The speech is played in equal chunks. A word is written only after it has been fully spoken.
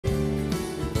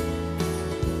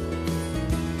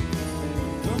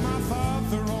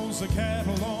the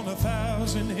cattle on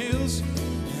 1,000 hills,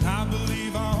 and I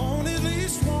believe I own at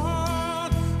least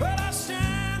one. But I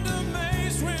stand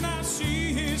amazed when I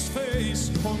see his face,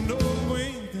 for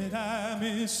knowing that I'm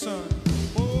his son.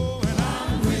 Oh, and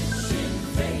I'm rich in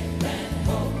faith and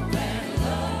hope and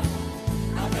love.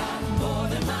 I've got more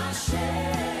than my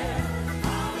share.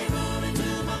 I'll be moving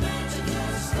to my mansion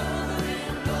just over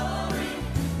in glory,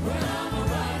 where I'm a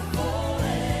rightful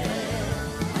heir.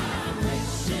 I'm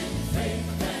rich in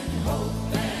faith and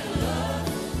hope and love.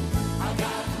 I've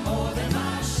got more than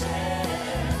my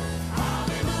share. I'll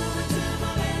be moving to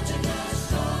my mansion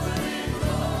just over in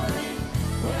glory,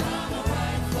 where I'm a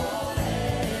rightful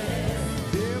heir.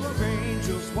 There are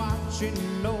angels watching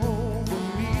over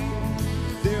me.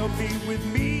 They'll be with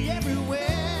me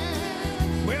everywhere.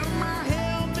 Well, my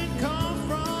help it comes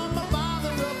from the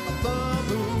Father up above,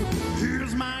 who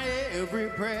hears my every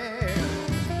prayer.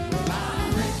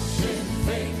 I'm rich in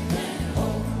faith and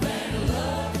hope and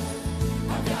love.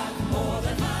 I've got more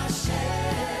than my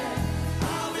share.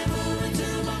 I'll be moving to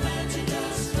my mansion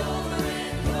just over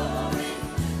in glory,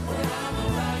 where I'm a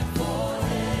rightful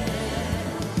heir.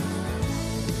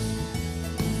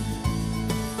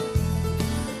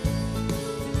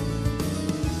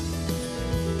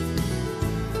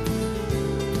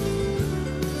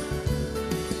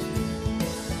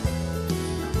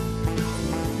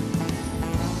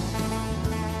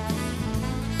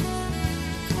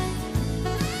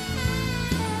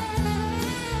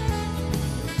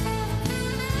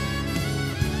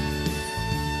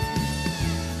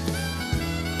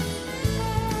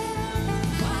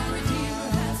 My Redeemer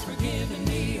has forgiven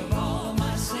me of all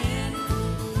my sin.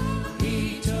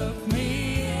 He took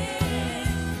me in,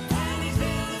 and he's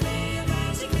building me a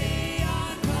mansion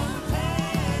beyond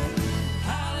compare.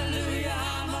 Hallelujah,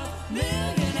 I'm a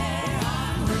millionaire.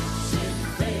 I'm rich in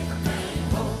faith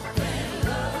and hope and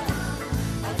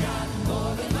love. I've got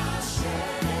more than my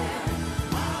share.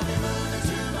 I'll be moving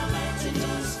to my mansion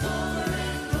just over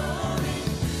in glory,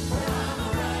 where I'm a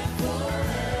rightful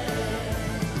heir.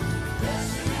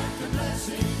 Blessing after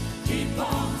blessing, keep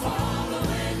on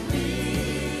following me.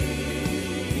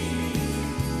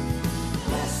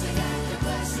 Blessing after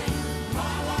blessing,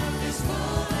 my life is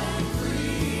full and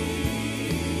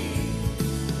free.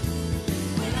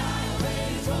 When I obey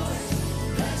his voice,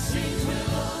 blessings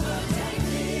will overtake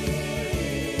me.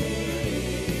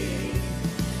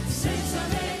 Since I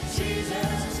met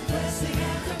Jesus, blessing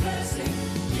after blessing,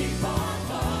 keep on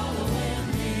following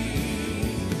me.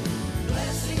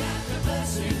 Blessing after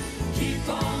blessing, keep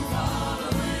on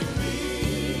following me.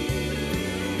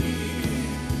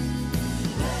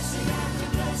 Blessing after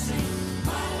blessing,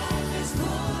 my life is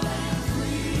full and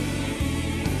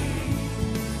free.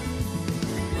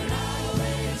 When I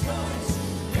obey his voice,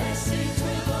 blessings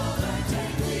will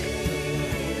overtake me.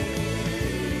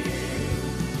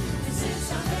 And since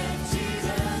I met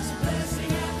Jesus,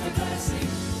 blessing after blessing,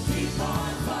 keep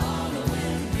on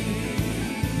following me.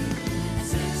 And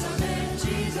since I met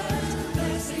Jesus,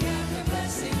 blessing after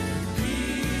blessing,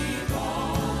 keep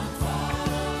on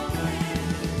following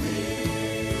me.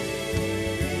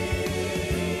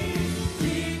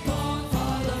 Keep on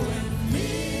following me.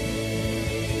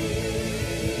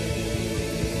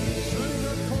 Sing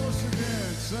that chorus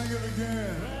again. Sing it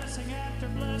again. Blessing after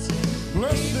blessing,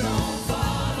 Blessing. keep on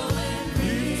following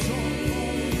me.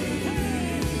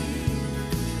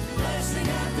 Blessing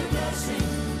after blessing,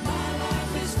 my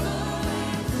life is full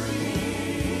and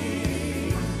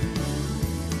free.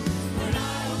 When I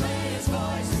obey his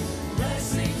voice,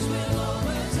 blessings will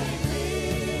overtake me.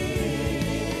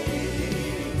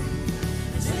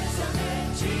 And since I met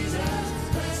Jesus,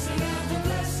 blessing after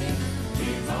blessing,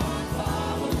 keep on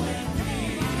following me.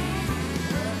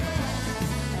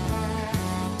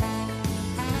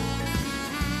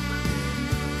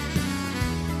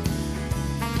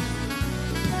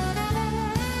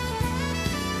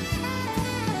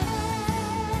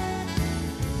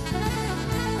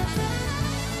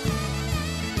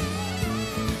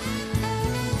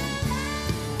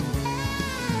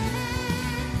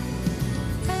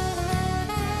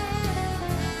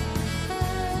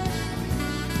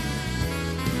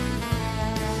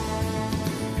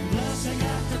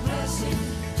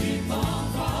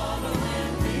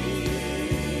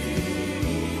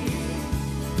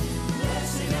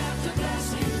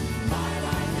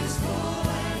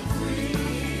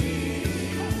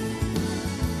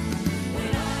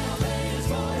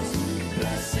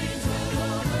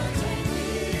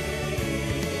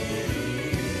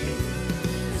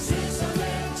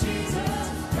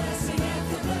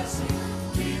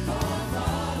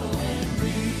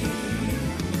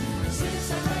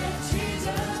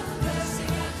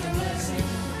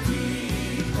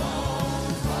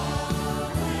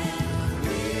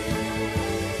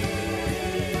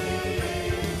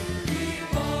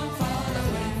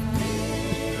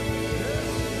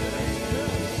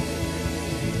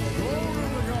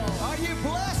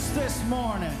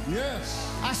 morning? Yes.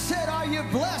 I said, are you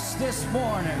blessed this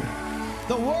morning?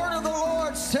 The word of the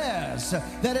Lord says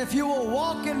that if you will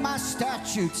walk in my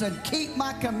statutes and keep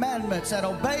my commandments and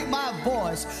obey my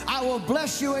voice, I will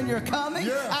bless you in your coming.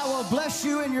 Yes. I will bless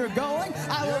you in your going.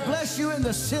 I will bless you in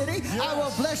the city. Yes. I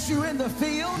will bless you in the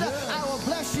field. Yes. I will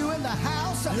bless you in the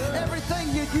house. Yes.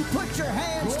 Everything you put your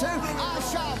hands to, I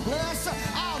shall bless.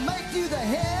 I'll make you the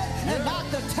head and not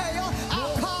the tail.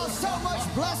 I'll cause so much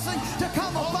blessing to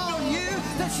come upon you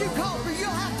that you'll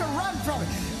have to run from it.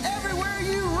 Everywhere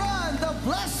you run, the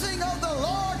blessing of the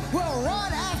Lord will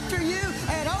run after you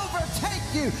and overtake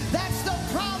you. That's the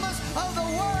promise of the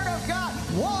Word of God.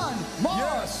 One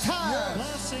more time. Yes.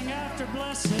 Blessing after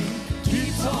blessing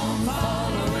keeps on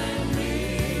following me.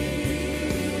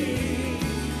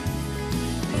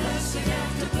 Blessing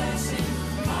after blessing,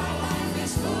 my life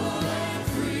is full and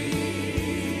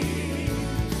free.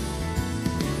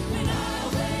 When I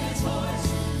obey His voice,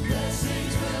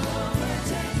 blessings will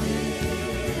overtake me.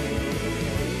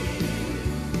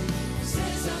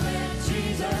 Since I met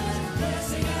Jesus,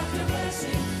 blessing after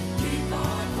blessing keep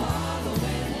on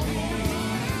following me.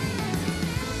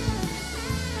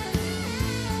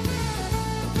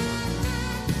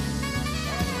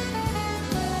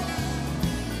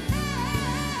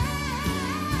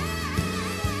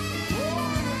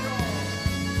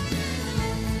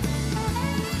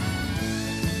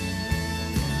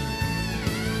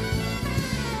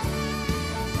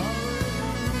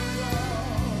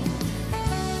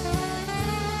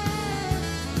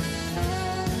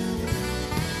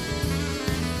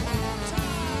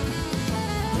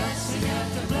 Blessing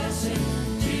after blessing,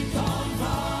 keep on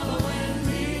following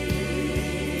me.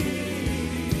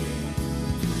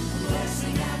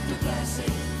 Blessing after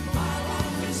blessing, my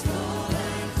life is full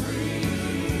and free.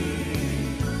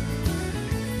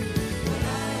 When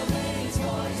I obey His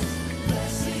voice,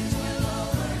 blessings will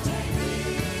overtake me.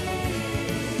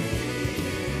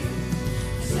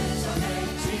 Since I met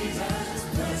Jesus,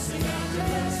 blessing after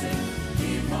blessing,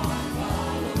 keep on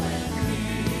following me.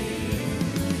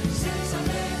 Since I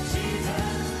met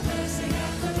Jesus, blessing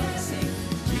after blessing,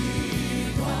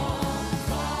 keep on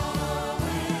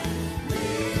following me.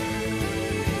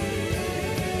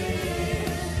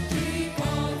 Keep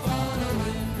on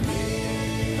following me.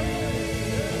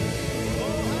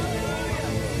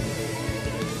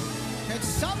 Can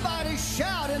somebody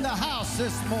shout in the house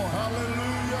this morning?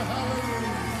 Hallelujah.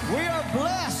 Hallelujah. We are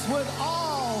blessed with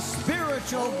all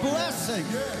spiritual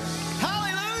blessings. Yes.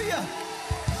 Hallelujah.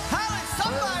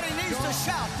 Somebody needs to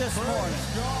shout this morning.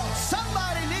 God.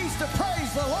 Somebody needs to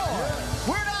praise the Lord.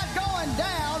 We're not going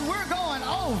down, we're going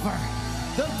over.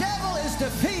 The devil is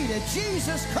defeated.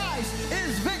 Jesus Christ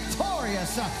is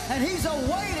victorious. And He's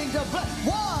awaiting to bless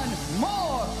one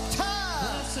more time.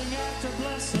 Blessing after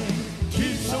blessing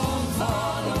keeps on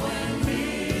following me.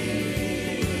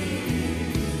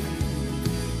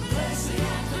 Blessing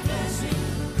after blessing,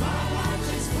 my life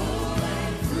is full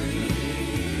and free.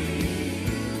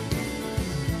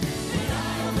 When I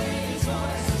obey His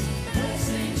voice,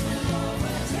 blessings will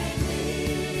overtake me.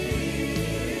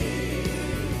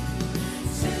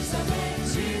 Since I met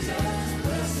Jesus,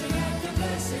 blessing after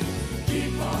blessing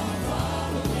keep on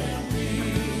following me.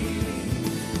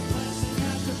 Blessing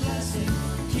after blessing,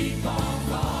 keep on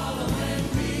following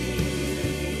me.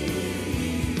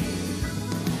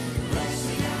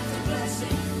 Blessing after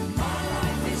blessing, my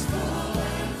life is full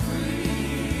and free.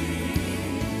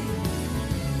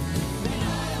 When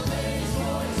I obey His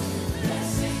voice,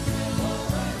 blessings will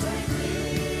overtake me.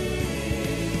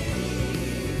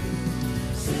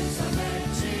 Since I met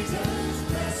Jesus,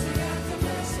 blessing after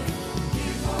blessing,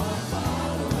 keep on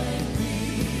following me.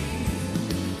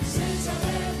 Since I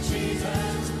met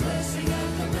Jesus, blessing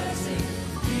after blessing,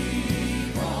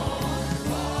 keep on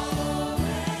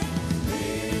following me.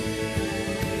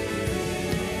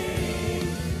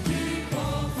 Keep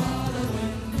on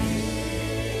following me.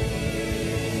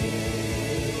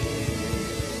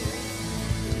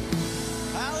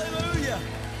 Hallelujah.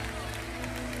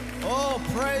 Oh,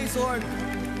 praise the Lord.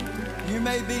 You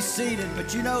may be seated,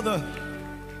 but you know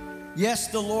yes,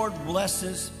 the Lord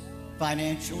blesses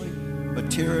financially,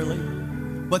 materially,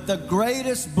 but the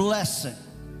greatest blessing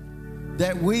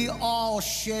that we all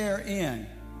share in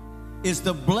is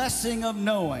the blessing of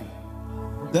knowing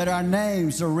that our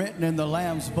names are written in the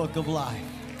Lamb's Book of Life.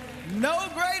 No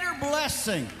greater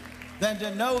blessing than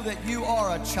to know that you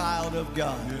are a child of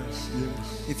God. Yes.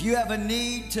 Yes. If you have a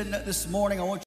need this morning, I want you